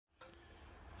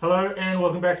Hello and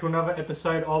welcome back to another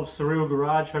episode of Surreal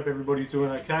Garage. Hope everybody's doing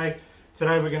okay.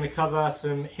 Today we're going to cover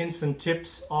some hints and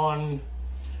tips on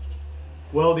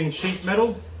welding sheet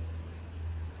metal,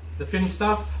 the thin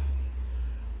stuff,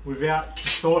 without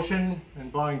distortion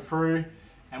and blowing through,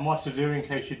 and what to do in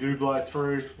case you do blow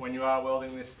through when you are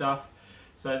welding this stuff.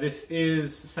 So this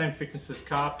is the same thickness as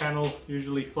car panel,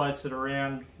 usually floats at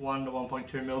around 1 to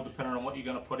 1.2 mil depending on what you're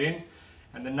going to put in.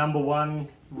 And the number one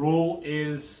rule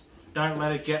is don't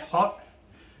let it get hot,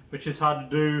 which is hard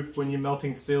to do when you're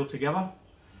melting steel together.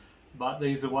 But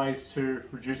these are ways to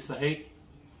reduce the heat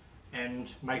and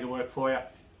make it work for you.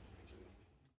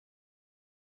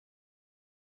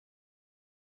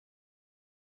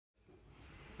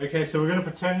 Okay, so we're going to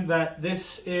pretend that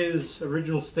this is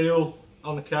original steel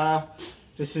on the car.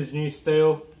 This is new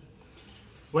steel.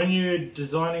 When you're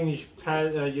designing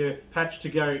your patch to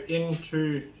go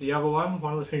into the other one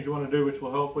of the things you want to do, which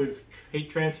will help with heat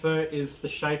transfer, is the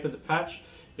shape of the patch.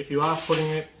 If you are putting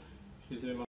it,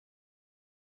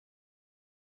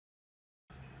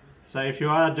 so if you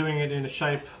are doing it in a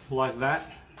shape like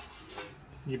that,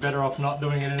 you're better off not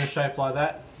doing it in a shape like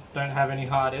that. Don't have any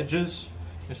hard edges.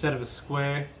 Instead of a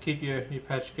square, keep your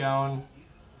patch going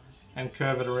and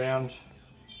curve it around.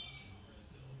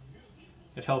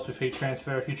 It helps with heat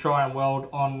transfer. If you try and weld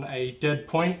on a dead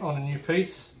point on a new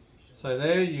piece, so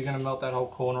there, you're going to melt that whole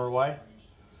corner away.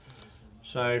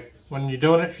 So when you're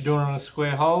doing it, if you're doing it on a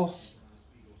square hole,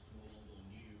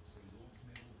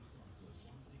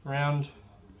 round,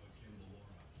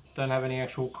 don't have any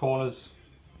actual corners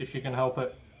if you can help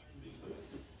it.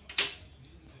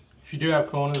 If you do have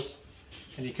corners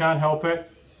and you can't help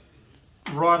it,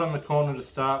 right on the corner to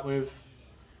start with.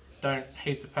 Don't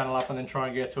heat the panel up and then try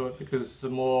and get to it, because the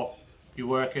more you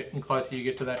work it and closer you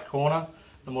get to that corner,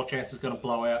 the more chance it's going to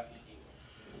blow out.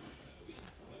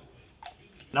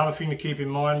 Another thing to keep in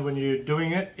mind when you're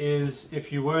doing it is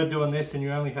if you were doing this and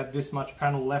you only had this much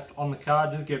panel left on the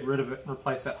car, just get rid of it and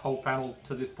replace that whole panel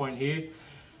to this point here.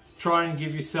 Try and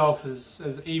give yourself as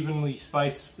evenly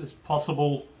spaced as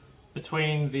possible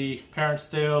between the parent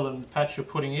steel and the patch you're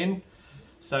putting in.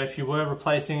 So if you were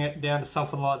replacing it down to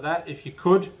something like that, if you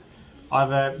could,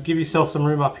 either give yourself some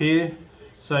room up here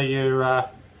so you're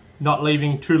not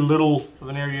leaving too little of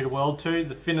an area to weld to.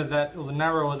 The thinner that, or the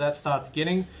narrower that starts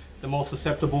getting, the more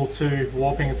susceptible to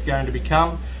warping it's going to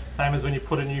become. Same as when you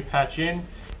put a new patch in.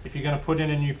 If you're going to put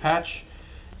in a new patch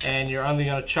and you're only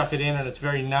going to chuck it in and it's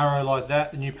very narrow like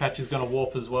that, the new patch is going to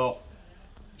warp as well.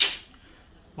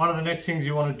 One of the next things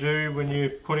you want to do when you're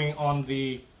putting on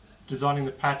designing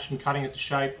the patch and cutting it to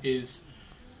shape is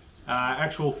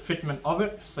actual fitment of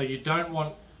it. So you don't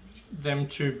want them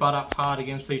to butt up hard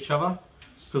against each other,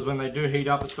 because when they do heat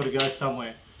up, it's got to go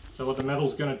somewhere. So what the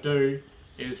metal's going to do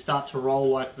is start to roll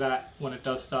like that when it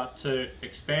does start to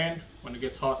expand. When it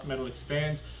gets hot, metal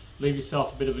expands. Leave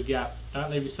yourself a bit of a gap.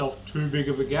 Don't leave yourself too big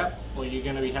of a gap, or you're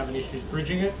going to be having issues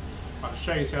bridging it. I'll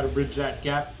show you how to bridge that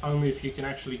gap only if you can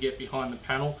actually get behind the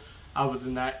panel. Other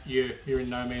than that, you're in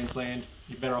no man's land.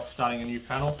 You're better off starting a new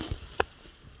panel.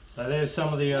 So there's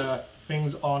some of the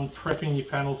things on prepping your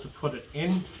panel to put it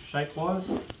in, shape-wise.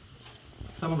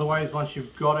 Some of the ways once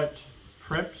you've got it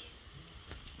prepped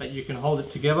that you can hold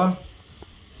it together.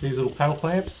 These little panel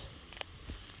clamps.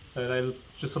 So they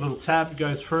just a little tab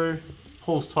goes through,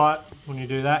 pulls tight. When you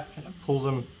do that, it pulls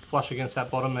them flush against that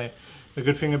bottom there. The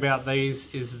good thing about these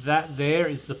is that there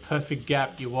is the perfect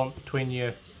gap you want between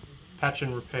your patch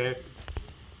and repair.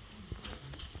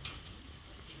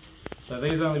 So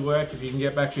these only work if you can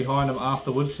get back behind them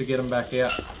afterwards to get them back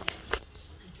out.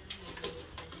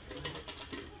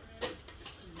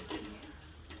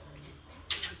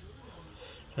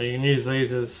 So you can use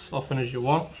these as often as you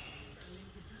want.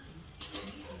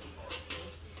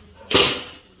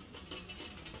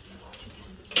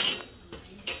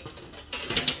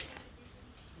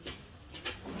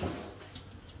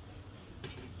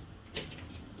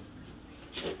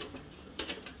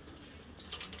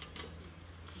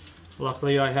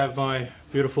 Luckily I have my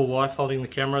beautiful wife holding the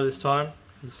camera this time.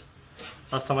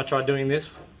 Last time I tried doing this,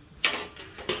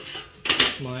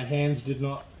 my hands did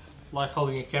not like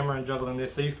holding a camera and juggling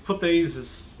this. So you can put these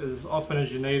as often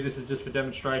as you need. This is just for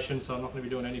demonstration, so I'm not going to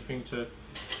be doing anything to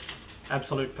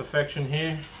absolute perfection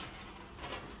here.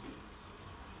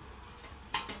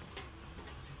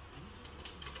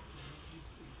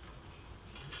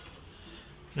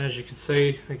 And as you can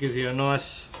see, it gives you a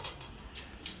nice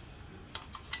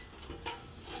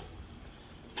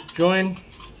join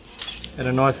and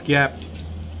a nice gap,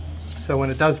 so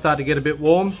when it does start to get a bit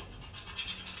warm,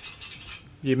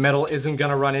 your metal isn't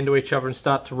going to run into each other and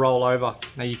start to roll over.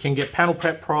 Now you can get panel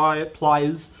prep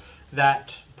pliers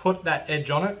that put that edge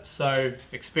on it, so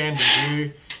expanded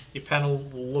view, your panel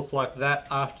will look like that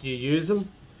after you use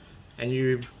them, and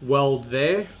you weld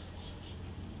there.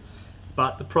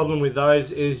 But the problem with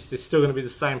those is there's still going to be the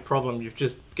same problem. You've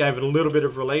just gave it a little bit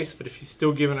of release, but if you're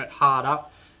still giving it hard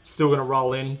up, it's still going to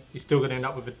roll in, you're still going to end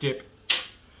up with a dip.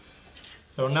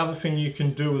 So another thing you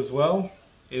can do as well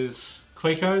is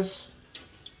clecos.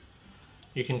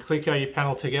 You can cleco your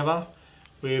panel together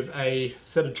with a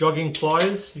set of jogging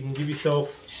pliers. You can give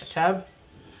yourself a tab.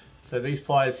 So these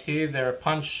pliers here, they're a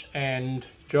punch and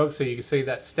jog, so you can see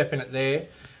that step in it there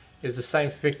is the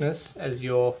same thickness as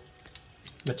your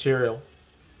material.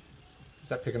 Is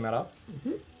that picking that up?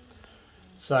 Mm-hmm.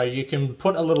 So you can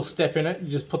put a little step in it.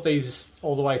 You just put these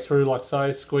all the way through like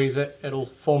so, squeeze it, it'll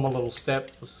form a little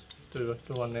step. Let's do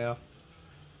one now.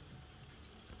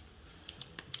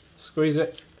 Squeeze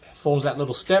it, forms that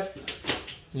little step,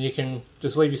 and you can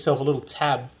just leave yourself a little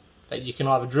tab that you can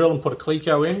either drill and put a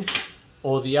cleco in,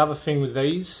 or the other thing with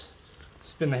these,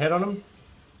 spin the head on them.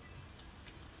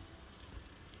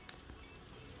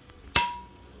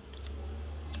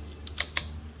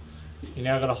 You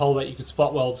now got a hole that you can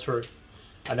spot weld through.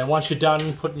 And then once you're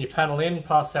done putting your panel in,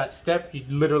 past that step, you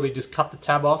literally just cut the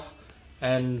tab off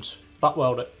and butt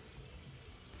weld it.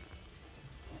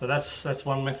 So that's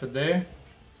one method there.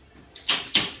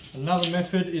 Another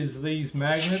method is these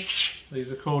magnets.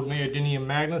 These are called neodymium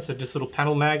magnets. They're just little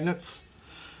panel magnets.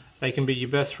 They can be your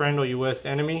best friend or your worst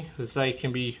enemy, because they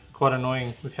can be quite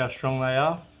annoying with how strong they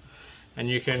are. And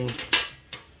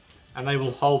they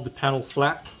will hold the panel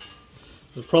flat.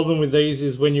 The problem with these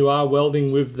is when you are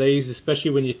welding with these,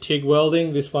 especially when you're TIG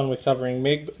welding, this one we're covering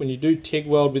MIG, but when you do TIG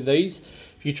weld with these,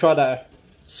 if you try to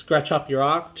scratch up your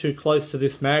arc too close to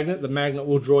this magnet, the magnet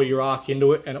will draw your arc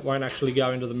into it and it won't actually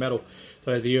go into the metal.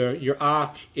 So your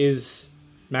arc is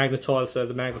magnetized, so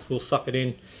the magnets will suck it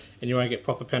in and you won't get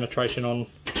proper penetration on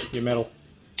your metal.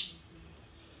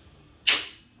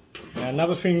 Now,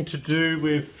 another thing to do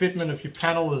with fitment of your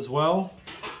panel as well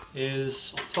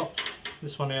is, I'll pop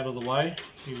this one out of the way,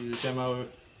 give you the demo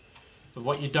of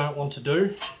what you don't want to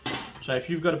do. So if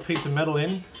you've got a piece of metal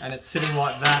in and it's sitting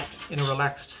like that in a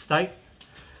relaxed state,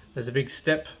 there's a big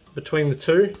step between the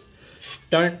two.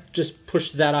 Don't just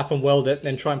push that up and weld it,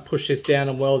 then try and push this down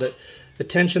and weld it. The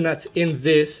tension that's in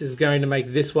this is going to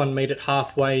make this one meet it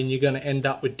halfway and you're going to end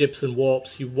up with dips and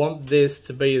warps. You want this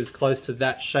to be as close to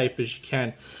that shape as you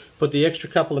can. Put the extra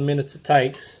couple of minutes it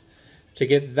takes to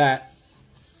get that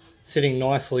sitting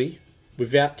nicely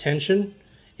without tension,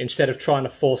 instead of trying to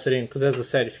force it in, because as I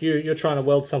said, if you're trying to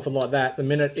weld something like that, the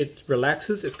minute it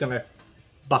relaxes it's going to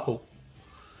buckle.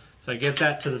 So get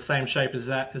that to the same shape as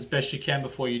that as best you can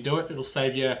before you do it. It'll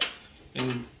save you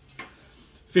in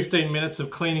 15 minutes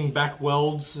of cleaning back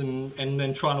welds and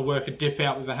then trying to work a dip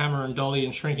out with a hammer and dolly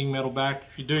and shrinking metal back.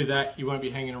 If you do that, you won't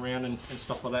be hanging around and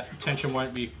stuff like that. The tension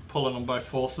won't be pulling on both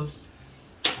forces.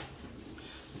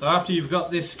 So after you've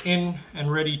got this in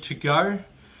and ready to go,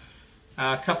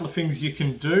 a couple of things you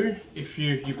can do if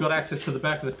you've got access to the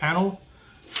back of the panel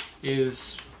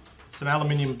is some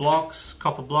aluminium blocks,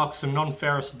 copper blocks, some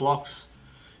non-ferrous blocks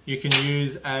you can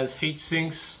use as heat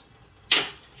sinks.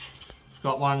 I've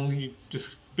got one,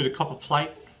 just a bit of copper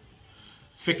plate,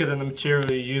 thicker than the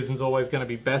material you're using is always going to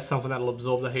be best, something that'll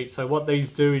absorb the heat. So what these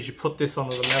do is you put this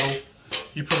onto the metal,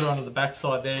 you put it onto the back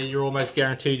side there, you're almost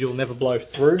guaranteed you'll never blow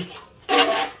through.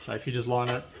 So if you just line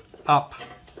it up,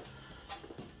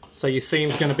 so your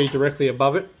seam's going to be directly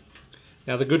above it.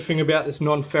 Now the good thing about this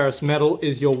non-ferrous metal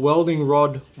is your welding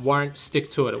rod won't stick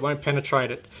to it, it won't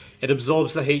penetrate it. It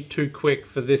absorbs the heat too quick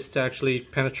for this to actually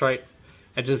penetrate.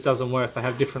 It just doesn't work, they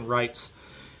have different rates.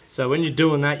 So when you're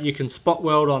doing that, you can spot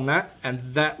weld on that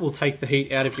and that will take the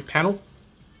heat out of your panel.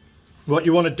 What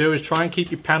you want to do is try and keep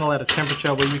your panel at a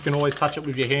temperature where you can always touch it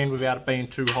with your hand without it being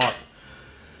too hot.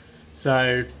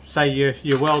 So say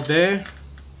you weld there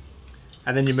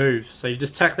and then you move. So you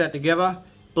just tack that together,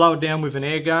 blow it down with an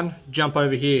air gun, jump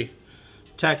over here.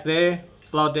 Tack there,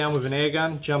 blow it down with an air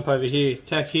gun, jump over here.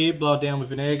 Tack here, blow it down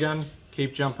with an air gun,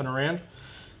 keep jumping around.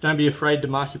 Don't be afraid to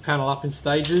mark your panel up in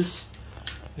stages.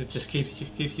 It just keeps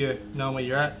you knowing where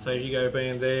you're at. So if you go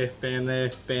bam there, bam there,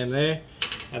 bam there,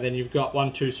 and then you've got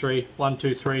 1, 2, 3, 1,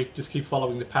 2, 3, just keep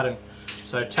following the pattern.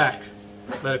 So tack,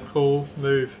 let it cool,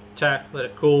 move, tack, let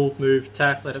it cool, move,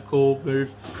 tack, let it cool,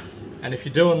 move. And if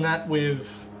you're doing that with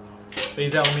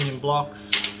these aluminium blocks,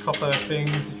 copper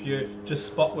things, if you're just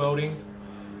spot welding,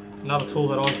 another tool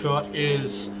that I've got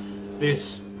is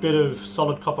this bit of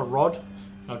solid copper rod.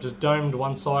 I've just domed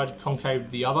one side, concaved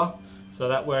the other. So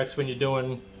that works when you're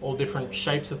doing all different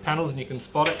shapes of panels and you can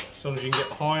spot it. As long as you can get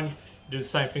behind, do the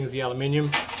same thing as the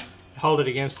aluminium. Hold it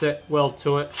against it, weld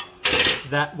to it,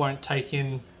 that won't take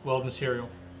in weld material.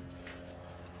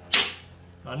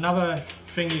 Another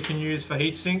thing you can use for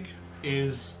heatsink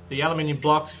is the aluminium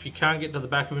blocks. If you can't get to the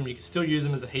back of them, you can still use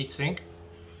them as a heatsink.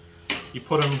 You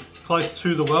put them close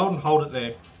to the weld and hold it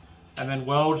there, and then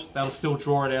weld, that'll still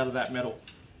draw it out of that metal.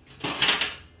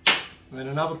 And then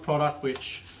another product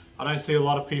which I don't see a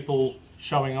lot of people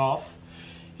showing off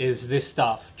is this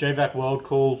stuff, JVac Weld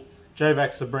Cool.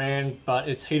 JVac's the brand, but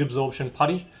it's heat absorption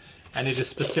putty, and it is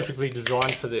specifically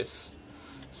designed for this.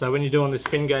 So when you're doing this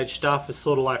thin gauge stuff, it's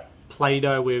sort of like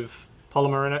Play-Doh with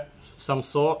polymer in it of some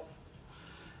sort,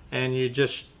 and you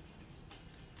just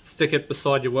stick it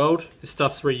beside your weld. This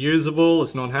stuff's reusable,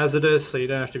 it's non-hazardous, so you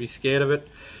don't have to be scared of it.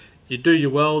 You do your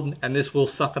weld and this will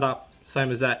suck it up,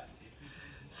 same as that.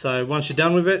 So once you're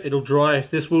done with it, it'll dry.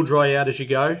 This will dry out as you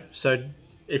go, so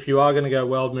if you are going to go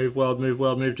weld, move, weld, move,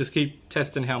 weld, move, just keep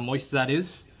testing how moist that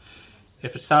is.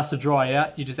 If it starts to dry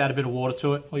out, you just add a bit of water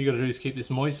to it. All you got to do is keep this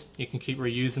moist. You can keep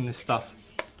reusing this stuff.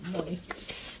 Moist.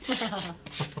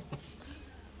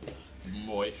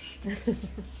 Moist.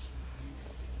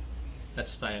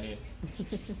 That's staying in.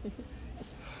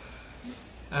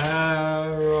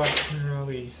 Right, where are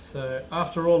we? So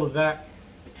after all of that,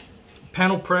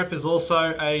 panel prep is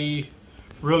also a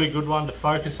really good one to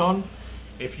focus on.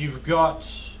 If you've got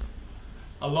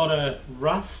a lot of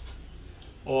rust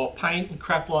or paint and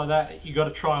crap like that, you got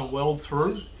to try and weld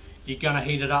through. You're going to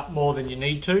heat it up more than you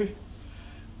need to.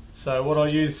 So what I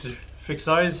use to fix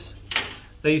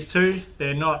these two,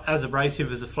 they're not as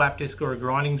abrasive as a flap disc or a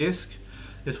grinding disc.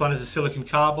 This one is a silicon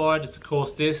carbide, it's a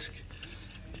coarse disc.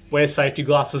 Wear safety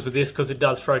glasses with this because it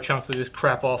does throw chunks of this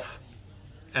crap off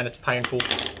and it's painful.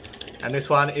 And this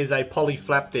one is a poly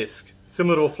flap disc,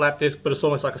 similar to a flap disc, but it's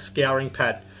almost like a scouring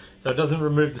pad. So it doesn't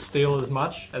remove the steel as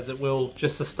much as it will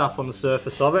just the stuff on the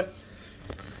surface of it.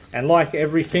 And like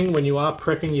everything, when you are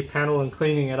prepping your panel and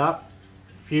cleaning it up,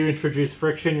 if you introduce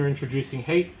friction, you're introducing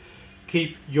heat.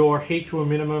 Keep your heat to a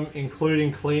minimum,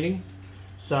 including cleaning.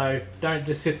 So don't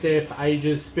just sit there for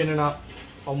ages spinning up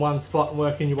on one spot and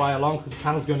working your way along, because the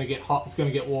panel's going to get hot, it's going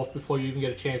to get warped before you even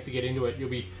get a chance to get into it. You'll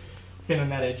be thinning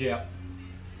that edge out.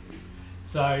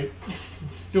 So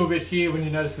do a bit here when you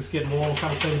notice it's getting warm,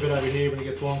 come clean a bit over here. When it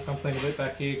gets warm, come clean a bit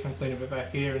back here, come clean a bit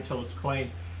back here until it's clean,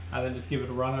 and then just give it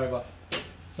a run over.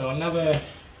 So another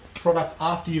product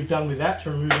after you've done with that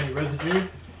to remove any residue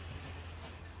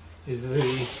is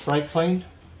the brake clean.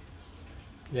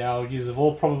 Now you've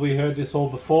all probably heard this all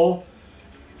before.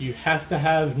 You have to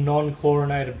have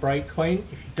non-chlorinated brake clean.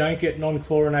 If you don't get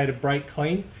non-chlorinated brake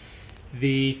clean,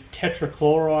 the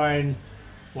tetrachlorine,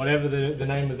 whatever the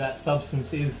name of that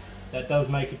substance is that does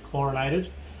make it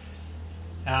chlorinated,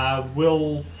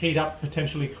 will heat up,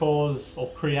 potentially cause or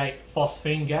create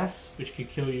phosphine gas, which could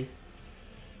kill you.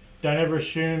 Don't ever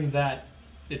assume that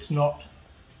it's not.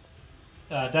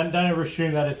 Don't ever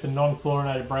assume that it's a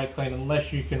non-chlorinated brake clean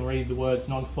unless you can read the words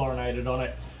non-chlorinated on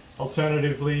it.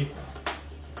 Alternatively,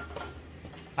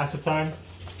 acetone.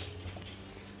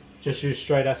 Just use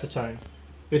straight acetone.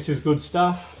 This is good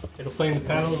stuff. It'll clean the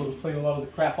panel, it'll clean a lot of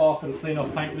the crap off, it'll clean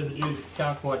off paint residues if you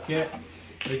can't quite get.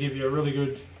 It'll give you a really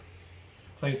good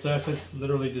clean surface.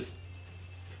 Literally just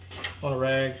on a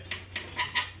rag,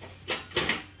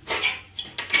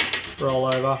 roll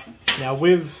over. Now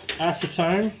with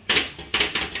acetone,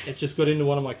 it just got into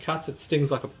one of my cuts, it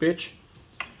stings like a bitch.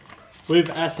 With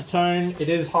acetone, it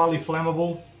is highly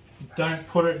flammable.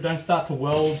 Don't start to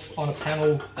weld on a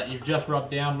panel that you've just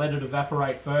rubbed down, let it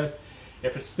evaporate first.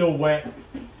 If it's still wet,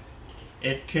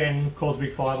 it can cause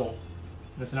big fireball.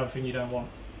 That's another thing you don't want.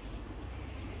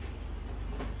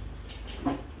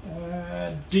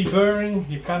 Deburring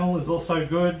your panel is also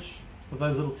good, because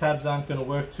those little tabs aren't going to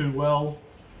work too well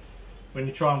when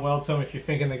you try and weld to them. If you're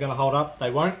thinking they're going to hold up,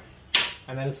 they won't.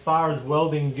 And then as far as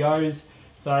welding goes,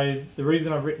 so the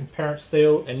reason I've written parent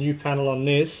steel and new panel on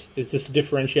this is just to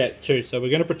differentiate the two. So we're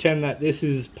going to pretend that this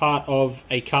is part of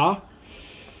a car.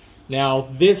 Now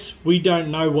this, we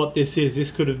don't know what this is.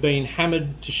 This could have been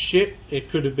hammered to shit. It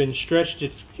could have been stretched.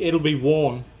 It'll be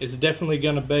worn. It's definitely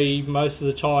going to be, most of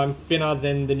the time, thinner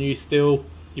than the new steel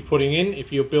you're putting in.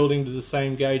 If you're building to the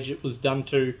same gauge it was done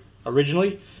to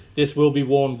originally, this will be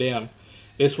worn down.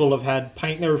 This will have had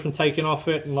paint and everything taken off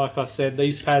it, and like I said,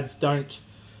 these pads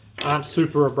aren't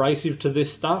super abrasive to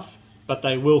this stuff, but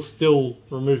they will still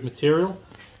remove material.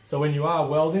 So when you are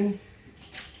welding,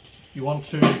 you want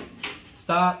to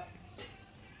start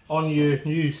on your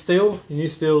new steel. Your new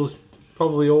steel is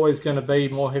probably always going to be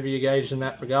more heavier gauge than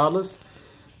that regardless.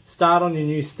 Start on your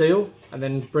new steel and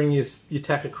then bring your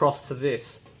tack across to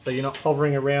this, so you're not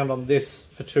hovering around on this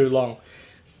for too long.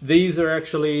 These are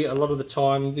actually, a lot of the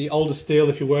time, the older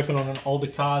steel, if you're working on an older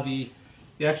car, the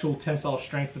the actual tensile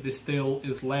strength of this steel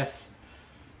is less,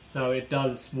 so it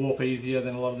does warp easier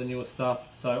than a lot of the newer stuff.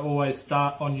 So always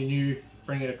start on your new,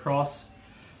 bring it across.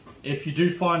 If you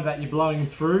do find that you're blowing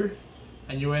through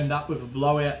and you end up with a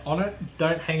blowout on it,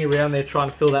 don't hang around there trying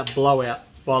to fill that blowout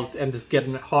and just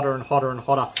getting it hotter and hotter and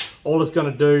hotter. All it's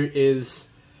going to do is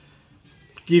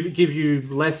give you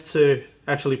less to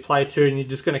actually play to, and you're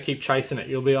just going to keep chasing it.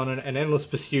 You'll be on an endless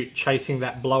pursuit chasing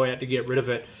that blowout to get rid of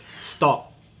it. Stop.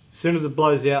 As soon as it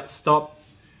blows out, stop,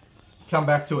 come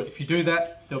back to it. If you do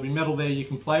that, there'll be metal there you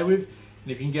can play with,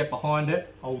 and if you can get behind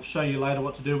it, I'll show you later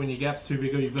what to do when your gap's too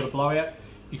big or you've got a blowout.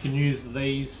 You can use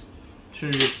these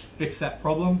to fix that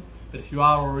problem, but if you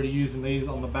are already using these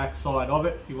on the back side of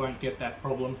it, you won't get that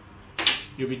problem.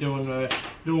 You'll be doing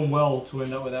well to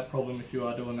end up with that problem if you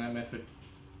are doing that method.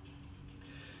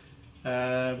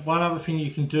 One other thing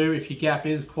you can do if your gap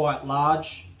is quite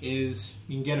large is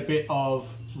you can get a bit of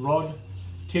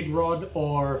TIG rod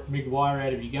or MIG wire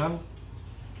out of your gun,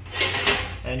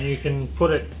 and you can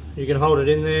hold it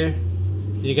in there,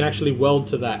 and you can actually weld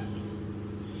to that.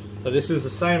 So this is the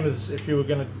same as if you were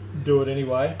going to do it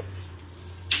anyway,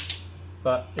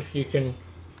 but if you can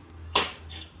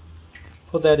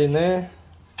put that in there,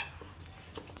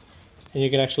 and you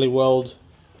can actually weld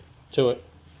to it.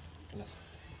 Can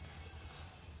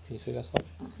you see that side?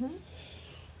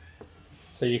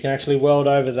 So you can actually weld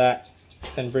over that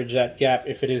and bridge that gap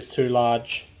if it is too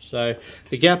large. So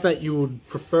the gap that you would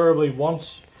preferably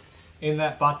want in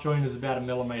that butt joint is about 1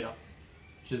 millimeter,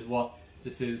 which is what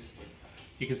this is.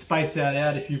 You can space that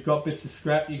out. If you've got bits of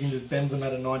scrap, you can just bend them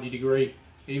at a 90 degree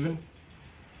even,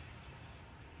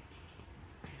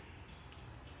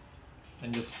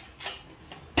 and just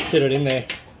sit it in there,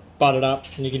 butt it up,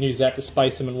 and you can use that to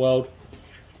space them and weld.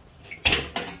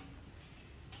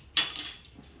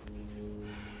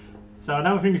 So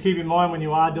another thing to keep in mind when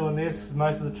you are doing this,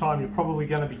 most of the time you're probably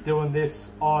going to be doing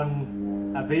this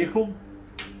on a vehicle,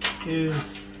 is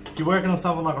if you're working on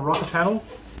something like a rocker panel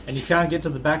and you can't get to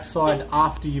the backside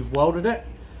after you've welded it,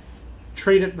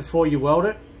 treat it before you weld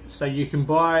it. So you can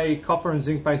buy copper and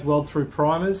zinc based weld through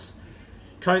primers,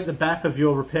 coat the back of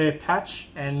your repair patch,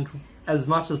 and as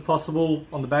much as possible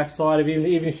on the backside of it,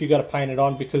 even if you've got to paint it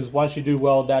on, because once you do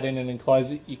weld that in and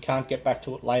enclose it, you can't get back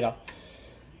to it later.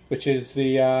 Which is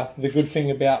the good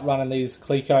thing about running these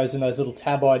Clecos and those little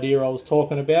tab idea I was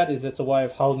talking about, is it's a way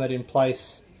of holding it in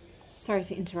place. Sorry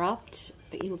to interrupt,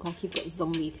 but you look like you've got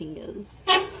zombie fingers.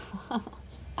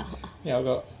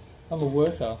 Yeah, I'm a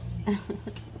worker.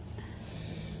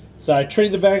 So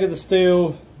treat the back of the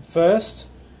steel first,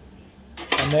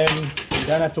 and then you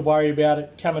don't have to worry about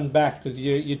it coming back, because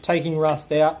you're taking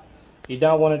rust out. You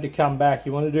don't want it to come back.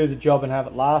 You want to do the job and have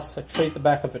it last, so treat the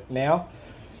back of it now.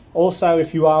 Also,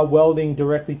 if you are welding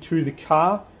directly to the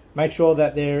car, make sure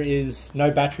that there is no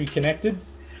battery connected.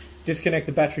 Disconnect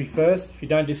the battery first. If you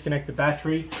don't disconnect the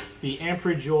battery, the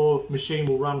amperage your machine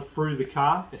will run through the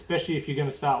car, especially if you're going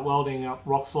to start welding up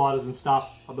rock sliders and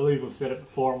stuff. I believe I've said it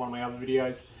before in one of my other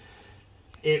videos.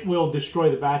 It will destroy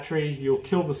the battery. You'll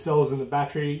kill the cells in the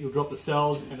battery, you'll drop the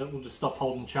cells, and it will just stop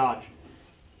holding charge.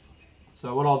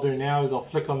 So what I'll do now is I'll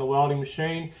flick on the welding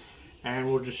machine,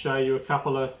 and we'll just show you a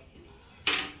couple of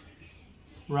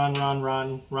run,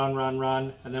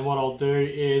 and then what I'll do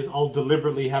is I'll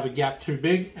deliberately have a gap too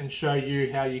big and show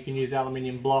you how you can use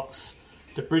aluminium blocks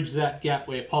to bridge that gap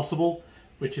where possible,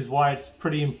 which is why it's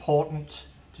pretty important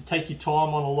to take your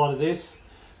time on a lot of this.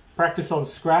 Practice on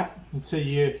scrap until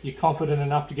you're confident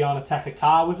enough to go and attack a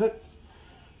car with it.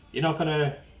 You're not going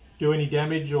to do any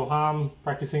damage or harm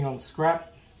practicing on scrap.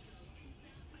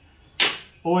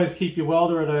 Always keep your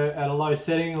welder at a low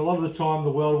setting. A lot of the time the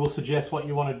welder will suggest what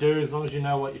you want to do. As long as you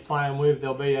know what you're playing with,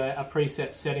 there'll be a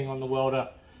preset setting on the welder,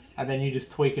 and then you just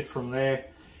tweak it from there.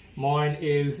 Mine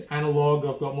is analog.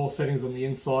 I've got more settings on the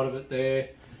inside of it there,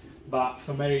 but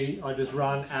for me I just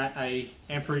run at a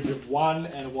amperage of 1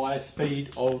 and a wire speed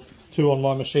of 2 on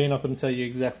my machine. I couldn't tell you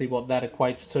exactly what that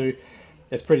equates to.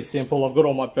 It's pretty simple. I've got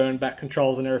all my burn back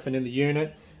controls and everything in the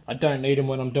unit. I don't need them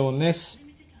when I'm doing this.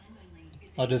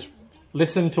 I just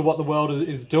listen to what the welder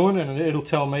is doing, and it'll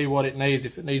tell me what it needs.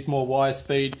 If it needs more wire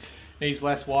speed, needs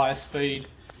less wire speed,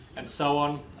 and so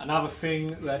on. Another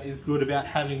thing that is good about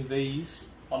having these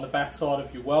on the back side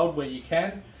of your weld where you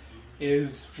can,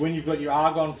 is when you've got your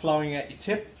argon flowing at your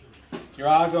tip, your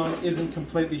argon isn't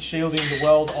completely shielding the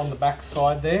weld on the back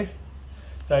side there.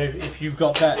 So if you've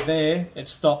got that there, it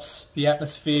stops the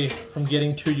atmosphere from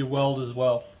getting to your weld as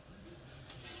well.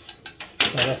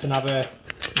 So that's another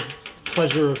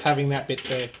pleasure of having that bit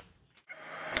there.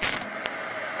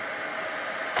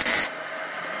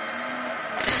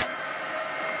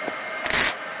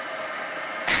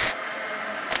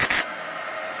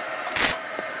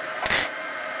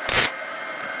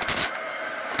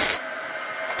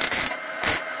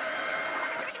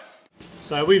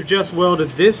 So we've just welded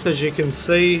this, as you can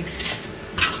see.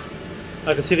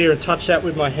 I can sit here and touch that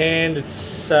with my hand.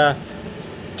 It's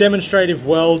demonstrative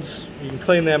welds. You can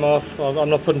clean them off. I'm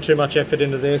not putting too much effort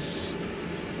into this.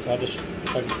 I'll just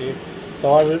focus here.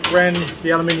 So I ran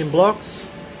the aluminium blocks.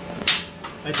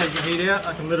 They take the heat out.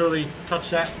 I can literally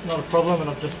touch that, not a problem, and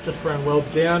I've just ran welds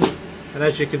down. And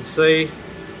as you can see,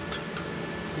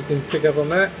 you can pick up on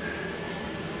that.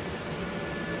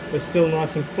 They're still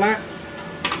nice and flat.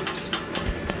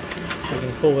 So I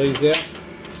can pull these out.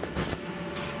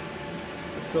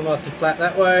 Still nice and flat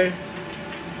that way.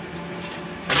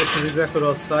 And this is exactly what I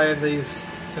was saying, these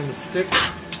tend to stick.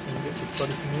 And get the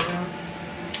body from here.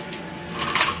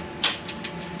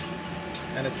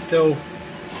 And it's still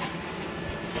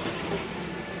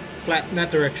flat in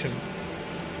that direction.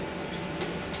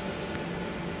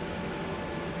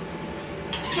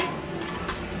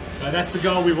 So that's the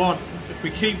goal we want. If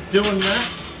we keep doing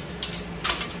that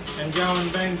and going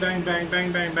bang, bang, bang,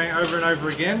 bang, bang, bang over and over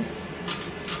again,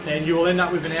 then you will end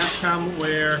up with an outcome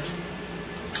where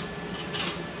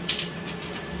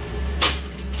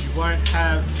you won't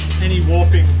have any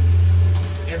warping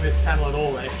in this panel at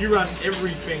all. And if you run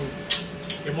everything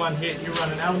in one hit, you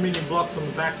run an aluminium blocks on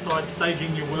the back side,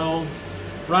 staging your welds,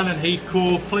 run and heat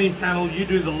core, clean panel, you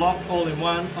do the lot all in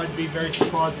one, I'd be very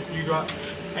surprised if you got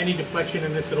any deflection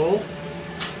in this at all.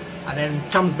 And then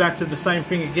comes back to the same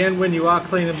thing again, when you are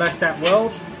cleaning back that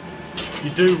weld, you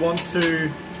do want to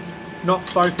not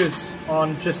focus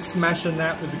on just smashing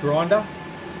that with the grinder.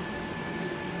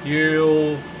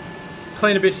 You'll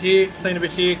clean a bit here, clean a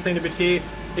bit here, clean a bit here.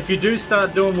 If you do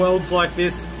start doing welds like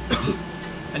this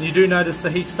and you do notice the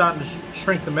heat starting to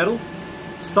shrink the metal,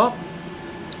 stop,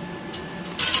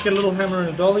 get a little hammer and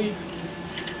a dolly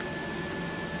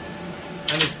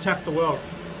and just tap the weld.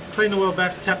 Clean the weld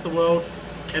back, tap the weld,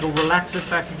 it'll relax it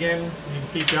back again and you can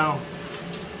keep going.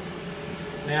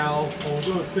 Now I'll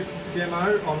do a quick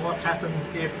demo on what happens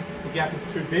if the gap is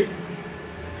too big.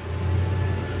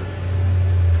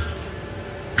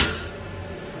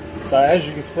 So as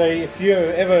you can see, if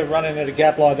you're ever running at a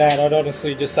gap like that, I'd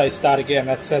honestly just say start again.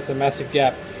 That's a massive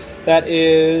gap. That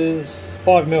is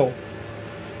 5mm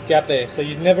gap there. So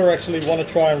you'd never actually want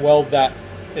to try and weld that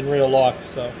in real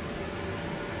life. So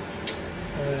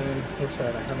we'll show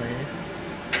you that hammer here.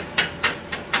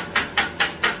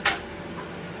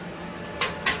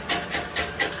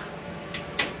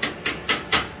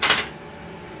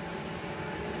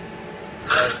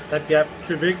 That gap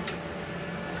too big.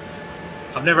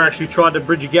 I've never actually tried to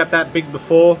bridge a gap that big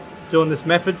before doing this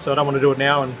method, so I don't want to do it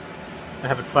now and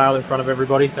have it fail in front of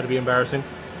everybody. That'd be embarrassing.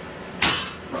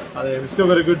 There, we've still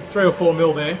got a good 3 or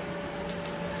 4mm there.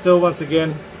 Still, once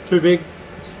again, too big.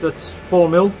 That's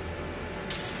 4mm.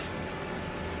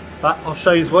 But I'll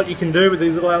show you what you can do with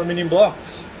these little aluminium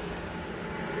blocks.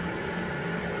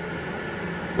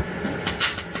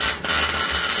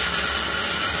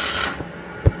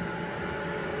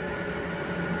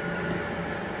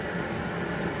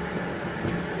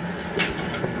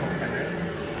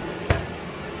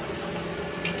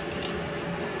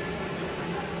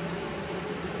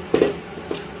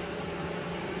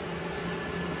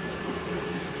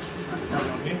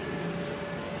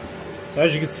 So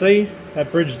as you can see,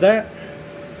 that bridged that.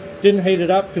 Didn't heat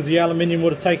it up because the aluminium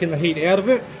would have taken the heat out of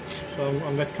it. So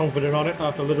I'm that confident on it.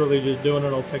 After literally just doing it,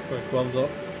 I'll take my gloves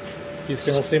off. You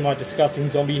can all see my disgusting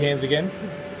zombie hands again.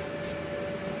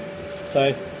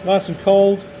 So nice and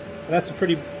cold, and that's a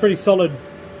pretty solid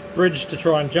bridge to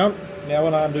try and jump. Now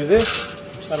when I undo this,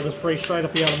 that'll just free straight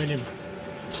up the aluminium.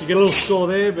 You get a little score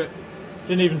there, but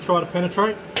didn't even try to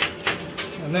penetrate.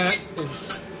 And that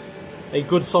is a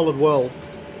good solid weld.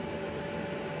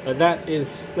 So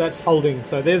that's holding.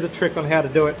 So there's a trick on how to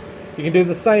do it. You can do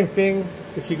the same thing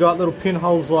if you got little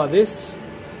pinholes like this.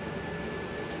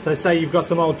 So say you've got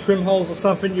some old trim holes or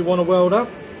something you want to weld up.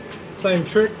 Same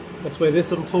trick. That's where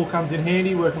this little tool comes in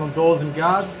handy, working on doors and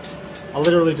guards. I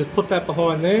literally just put that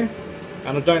behind there,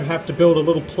 and I don't have to build a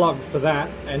little plug for that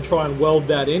and try and weld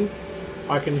that in.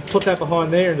 I can put that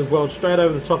behind there and just weld straight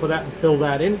over the top of that and fill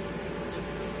that in.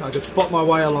 I can spot my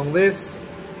way along this.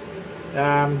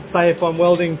 Say if I'm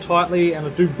welding tightly and I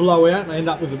do blow out and I end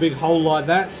up with a big hole like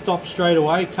that, stop straight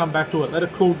away, come back to it, let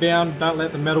it cool down, don't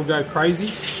let the metal go crazy,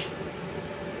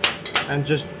 and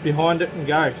just behind it and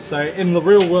go. So in the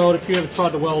real world, if you ever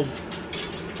tried to weld,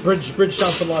 bridge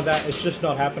something like that, it's just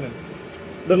not happening.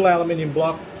 Little aluminium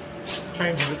block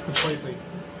changes it completely.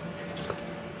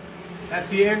 That's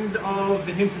the end of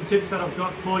the hints and tips that I've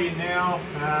got for you now.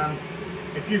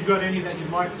 If you've got any that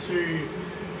you'd like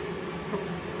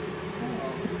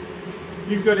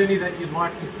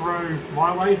to throw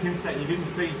my way, hints that you didn't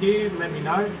see here, let me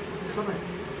know.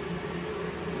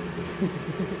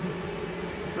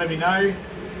 let me know.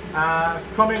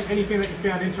 Comment anything that you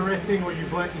found interesting or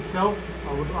you've learnt yourself.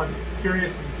 I'm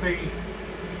curious to see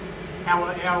how,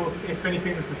 if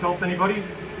anything, this has helped anybody.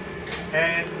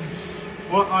 And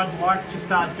what I'd like to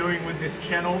start doing with this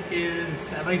channel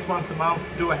is at least once a month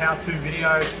do a how-to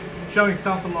video showing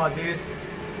something like this,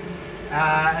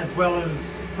 as well as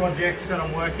projects that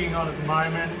I'm working on at the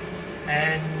moment.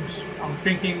 And I'm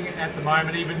thinking at the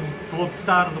moment, even towards the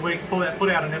start of the week, put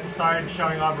out an episode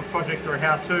showing either a project or a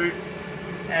how-to,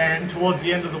 and towards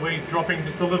the end of the week dropping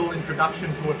just a little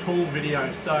introduction to a tool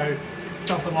video. So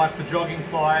something like the jogging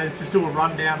pliers, just do a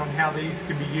rundown on how these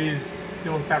can be used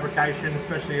doing fabrication,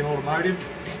 especially in automotive.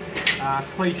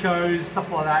 Clicos,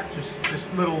 stuff like that, just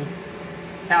little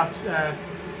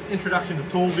introduction to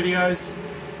tool videos,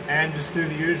 and just do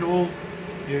the usual.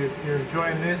 You're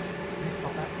enjoying this. Can you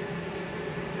stop that?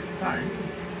 No.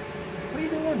 What are you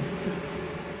doing?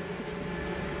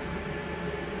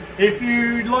 If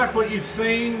you like what you've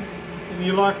seen and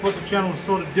you like what the channel is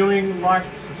sort of doing, like,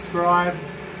 subscribe,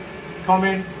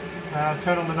 comment,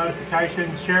 turn on the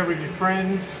notifications, share it with your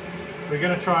friends. We're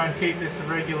going to try and keep this a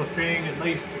regular thing, at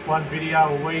least one video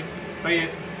a week, be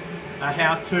it a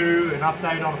how-to, an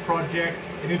update on a project,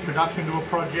 an introduction to a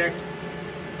project,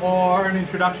 or an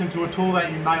introduction to a tool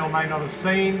that you may or may not have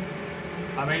seen.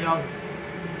 I mean,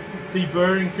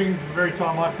 deburring things, the very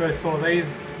time I first saw these,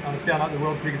 I sound like the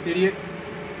world's biggest idiot.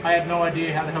 I had no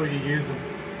idea how the hell you use them.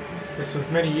 This was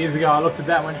many years ago. I looked at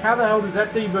that and went, how the hell does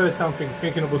that deburr something?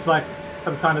 Thinking it was like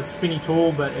some kind of spinny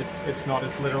tool, but it's not.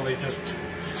 It's literally just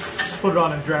put it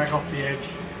on and drag off the edge.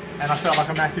 And I felt like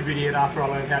a massive idiot after I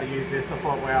learned how to use this. I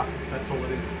thought, wow, that's all it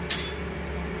is.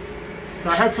 So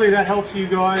hopefully that helps you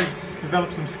guys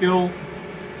develop some skill,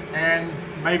 and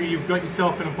maybe you've got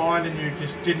yourself in a bind and you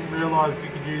just didn't realise you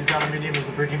could use aluminium as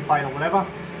a bridging plate or whatever.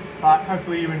 But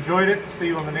hopefully you enjoyed it. See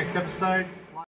you on the next episode.